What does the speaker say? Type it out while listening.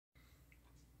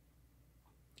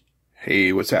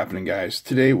Hey, what's happening, guys?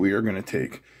 Today we are going to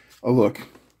take a look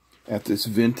at this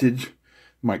vintage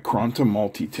Micronta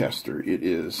multi-tester. It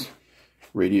is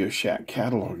Radio Shack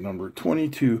catalog number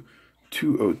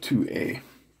 22202A.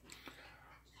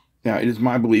 Now, it is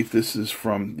my belief this is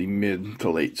from the mid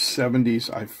to late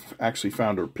 70s. I've actually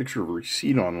found a picture of a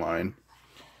receipt online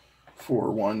for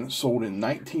one sold in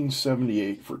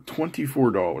 1978 for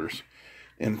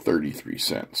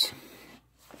 $24.33.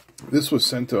 This was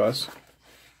sent to us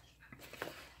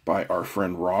by our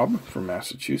friend Rob from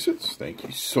Massachusetts. Thank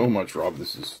you so much, Rob.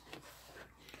 This is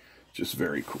just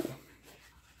very cool.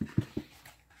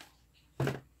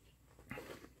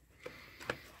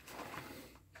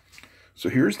 So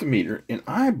here's the meter, and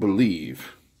I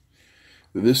believe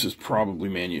that this is probably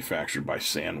manufactured by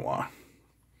Sanwa,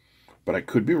 but I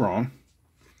could be wrong.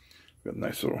 Got a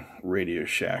nice little Radio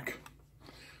Shack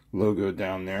logo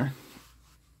down there.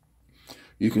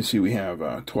 You can see we have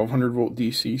 1200 volt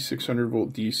DC, 600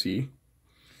 volt DC,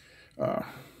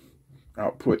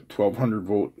 output 1200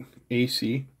 volt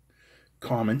AC,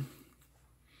 common,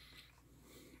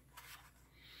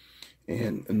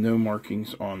 and no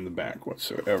markings on the back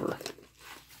whatsoever.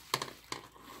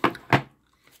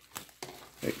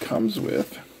 It comes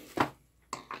with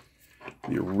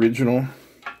the original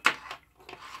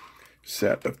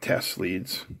set of test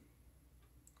leads,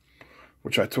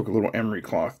 which I took a little emery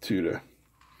cloth to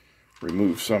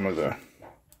remove some of the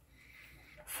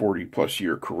 40+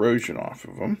 year corrosion off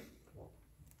of them.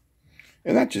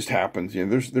 And that just happens. You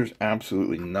know, there's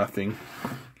absolutely nothing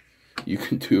you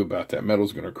can do about that.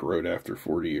 Metal's going to corrode after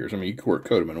 40 years. I mean, you coat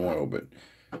them in oil, but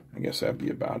I guess that'd be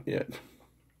about it.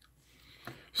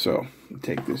 So,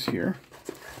 take this here.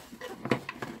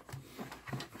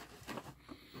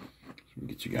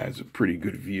 Get you guys a pretty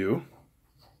good view.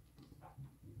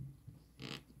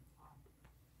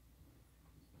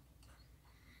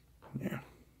 Yeah.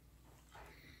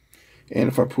 And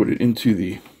if I put it into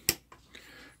the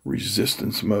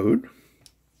resistance mode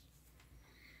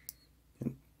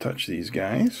and touch these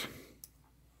guys,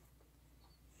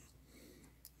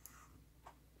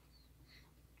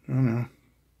 I don't know.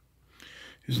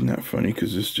 Isn't that funny?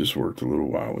 Because this just worked a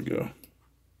little while ago.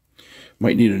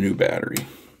 Might need a new battery.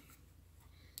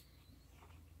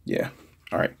 Yeah.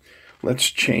 All right. Let's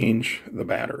change the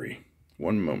battery.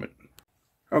 One moment.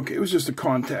 Okay, it was just a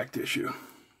contact issue.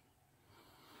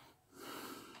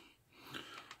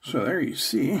 So there you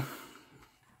see.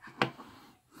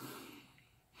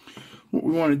 What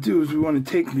we want to do is we want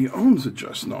to take the ohms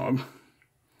adjust knob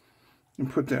and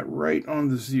put that right on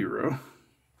the 0.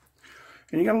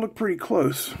 And you got to look pretty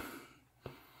close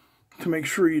to make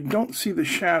sure you don't see the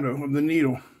shadow of the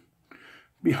needle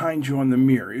behind you on the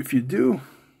mirror. If you do,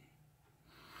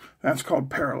 that's called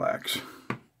parallax,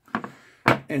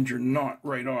 and you're not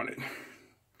right on it.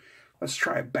 Let's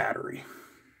try a battery.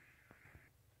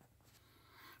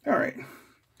 All right,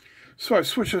 so I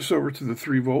switched this over to the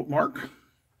 3-volt mark.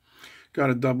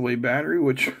 Got a AA battery,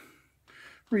 which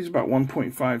reads about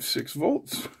 1.56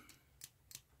 volts.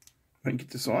 I can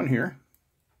get this on here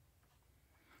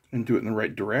and do it in the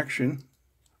right direction.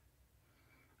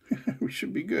 We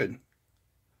should be good.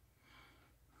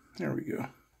 There we go.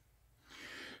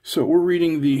 So we're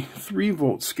reading the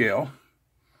 3-volt scale.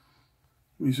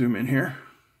 Let me zoom in here,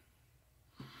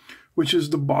 which is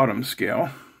the bottom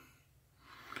scale.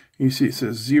 You see it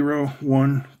says 0,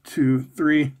 1, 2,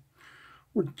 3.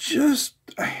 We're just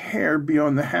a hair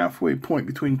beyond the halfway point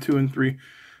between 2 and 3.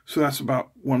 So that's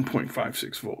about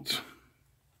 1.56 volts.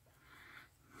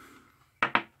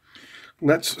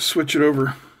 Let's switch it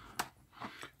over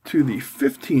to the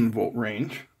 15-volt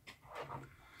range.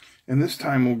 And this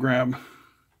time we'll grab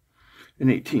an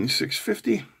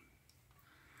 18650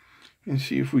 and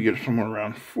see if we get somewhere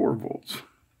around 4 volts.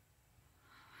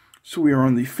 So we are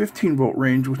on the 15-volt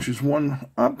range, which is 1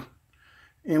 up,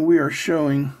 and we are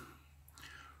showing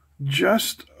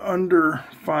just under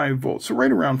 5 volts, so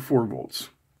right around 4 volts.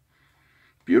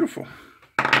 Beautiful.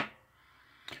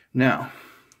 Now,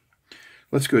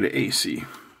 let's go to AC.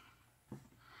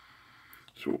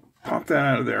 So we'll pop that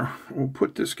out of there. We'll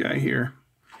put this guy here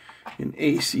in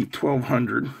AC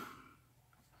 1200.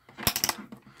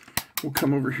 We'll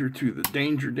come over here to the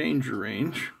danger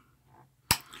range,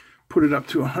 put it up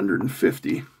to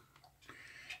 150,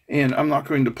 and I'm not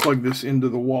going to plug this into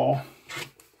the wall.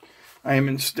 I am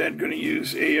instead going to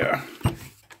use a, I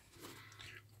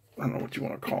don't know what you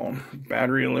want to call them,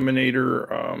 battery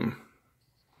eliminator.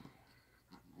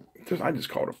 I just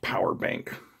call it a power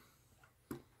bank.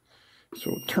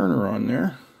 So we'll turn her on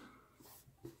there.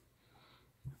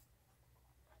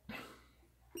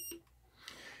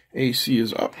 AC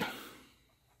is up.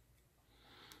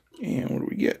 And what do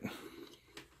we get?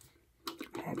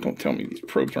 Don't tell me these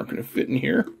probes aren't going to fit in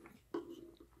here.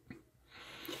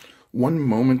 One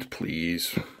moment,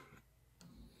 please.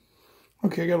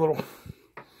 Okay, I got a little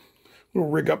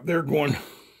rig up there going.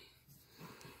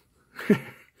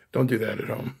 Don't do that at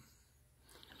home.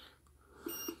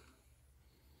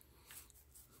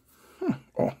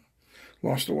 Oh,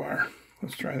 lost the wire.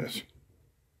 Let's try this.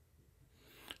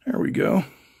 There we go.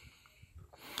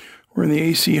 We're in the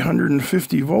AC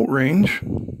 150 volt range.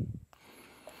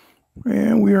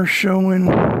 And we are showing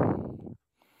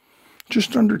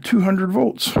just under 200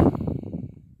 volts.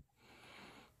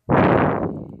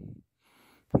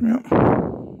 Yep.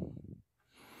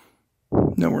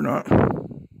 No, we're not.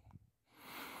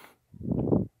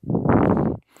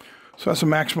 So that's a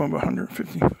maximum of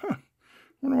 150. Huh. I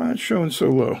wonder why that's showing so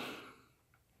low.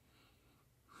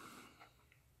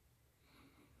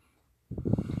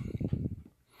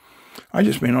 I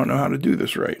just may not know how to do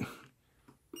this right.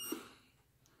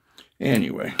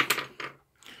 Anyway,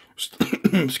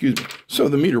 excuse me. So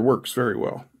the meter works very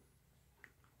well.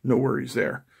 No worries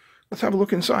there. Let's have a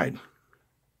look inside.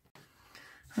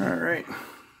 All right.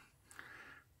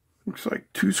 Looks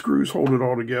like 2 screws hold it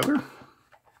all together.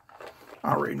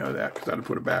 I already know that because I had to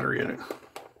put a battery in it.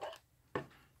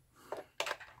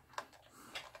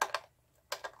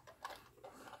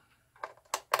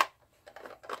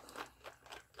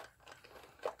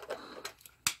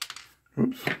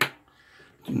 Oops.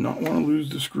 Do not want to lose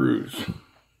the screws.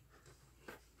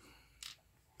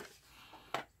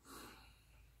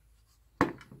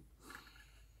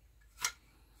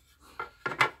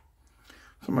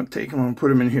 So I'm going to take them and put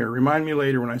them in here. Remind me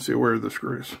later when I say where are the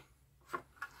screws.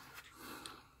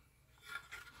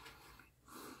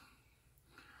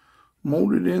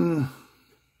 Molded in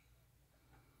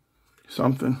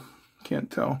something.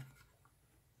 Can't tell.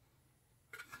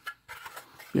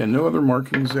 Yeah, no other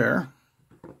markings there.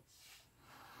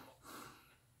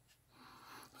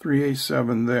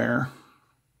 3A7 there.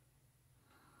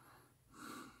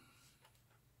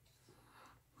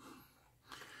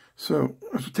 So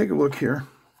let's take a look here.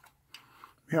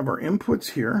 We have our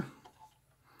inputs here.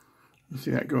 You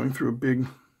see that going through a big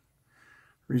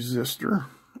resistor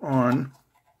on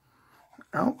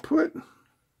output,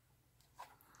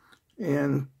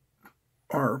 and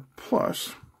our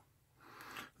plus.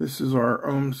 This is our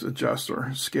ohms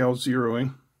adjuster, scale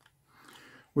zeroing.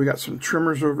 We got some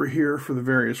trimmers over here for the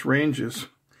various ranges,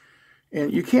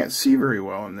 and you can't see very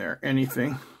well in there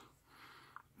anything,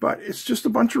 but it's just a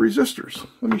bunch of resistors.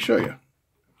 Let me show you.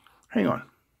 Hang on.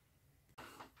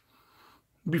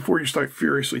 Before you start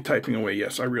furiously typing away,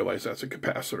 yes, I realize that's a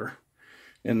capacitor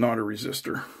and not a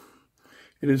resistor.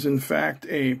 It is in fact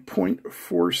a 0.47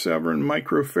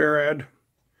 microfarad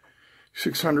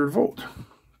 600 volt.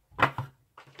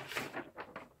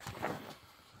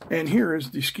 And here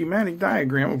is the schematic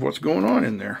diagram of what's going on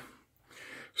in there.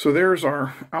 So there's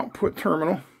our output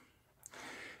terminal,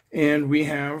 and we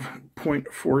have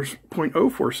 0.047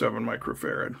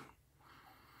 microfarad.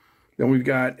 Then we've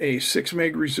got a 6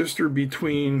 meg resistor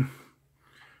between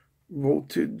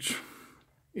voltage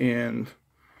and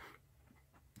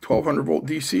 1200 volt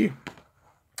DC,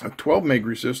 a 12 meg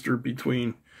resistor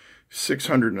between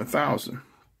 600 and 1000.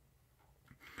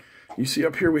 You see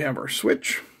up here we have our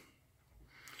switch.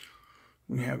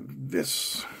 We have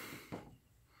this.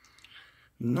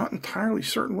 Not entirely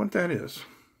certain what that is.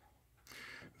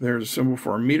 There's a symbol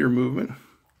for our meter movement.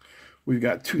 We've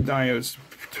got 2 diodes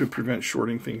to prevent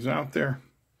shorting things out there.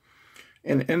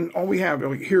 And all we have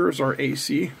here is our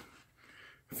AC,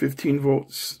 15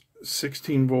 volts,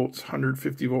 16 volts,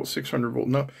 150 volts, 600 volt.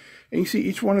 No, and you see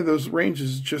each one of those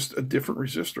ranges is just a different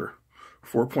resistor.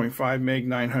 4.5 meg,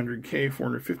 900K,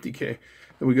 450K.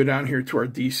 Then we go down here to our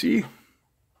DC.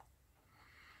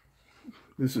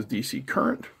 This is DC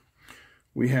current.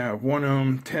 We have 1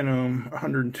 ohm, 10 ohm,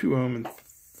 102 ohm, and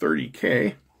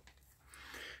 30K.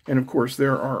 And of course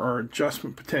there are our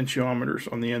adjustment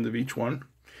potentiometers on the end of each one.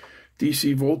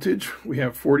 DC voltage, we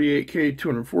have 48K,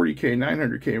 240K,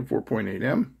 900K, and 4.8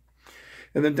 M.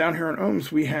 And then down here on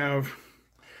ohms, we have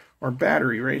our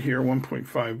battery right here,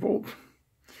 1.5 volt.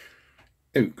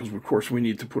 Because of course we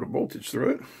need to put a voltage through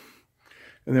it.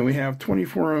 And then we have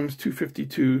 24 ohms,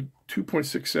 252,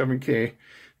 2.67K,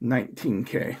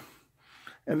 19K.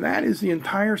 And that is the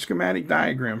entire schematic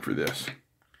diagram for this.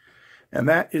 And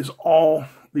that is all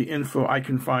the info I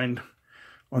can find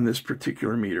on this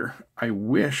particular meter. I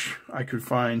wish I could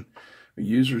find a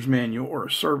user's manual or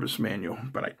a service manual,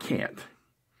 but I can't.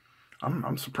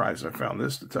 I'm surprised I found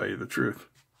this, to tell you the truth.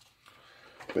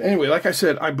 But anyway, like I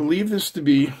said, I believe this to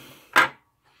be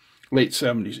late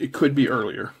 70s. It could be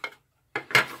earlier.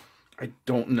 I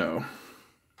don't know.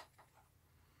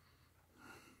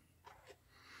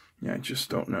 Yeah, I just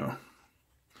don't know.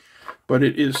 But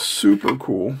it is super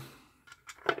cool.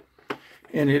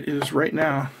 And it is right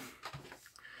now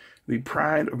the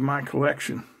pride of my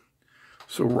collection.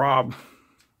 So Rob,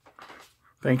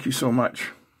 thank you so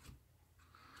much.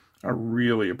 I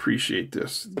really appreciate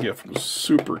this. The gift was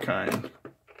super kind.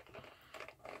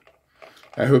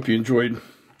 I hope you enjoyed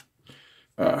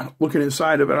looking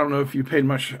inside of it. I don't know if you paid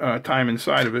much time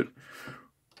inside of it.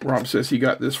 Rob says he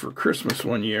got this for Christmas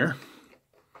one year.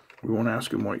 We won't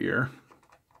ask him what year,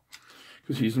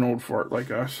 because he's an old fart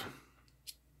like us.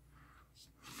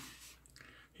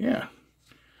 Yeah.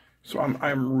 So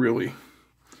I'm really,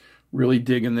 really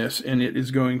digging this, and it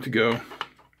is going to go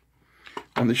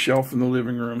on the shelf in the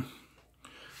living room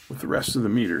with the rest of the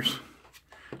meters.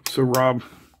 So Rob,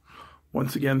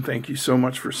 once again, thank you so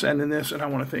much for sending this, and I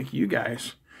want to thank you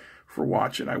guys for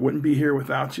watching. I wouldn't be here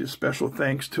without you. Special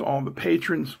thanks to all the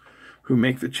patrons who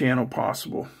make the channel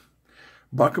possible.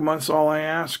 $1 a month's all I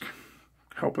ask.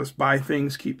 Help us buy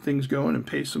things, keep things going, and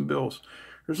pay some bills.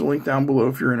 There's a link down below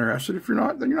if you're interested. If you're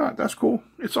not, then you're not. That's cool.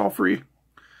 It's all free.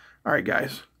 All right,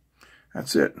 guys.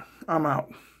 That's it. I'm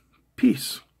out.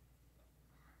 Peace.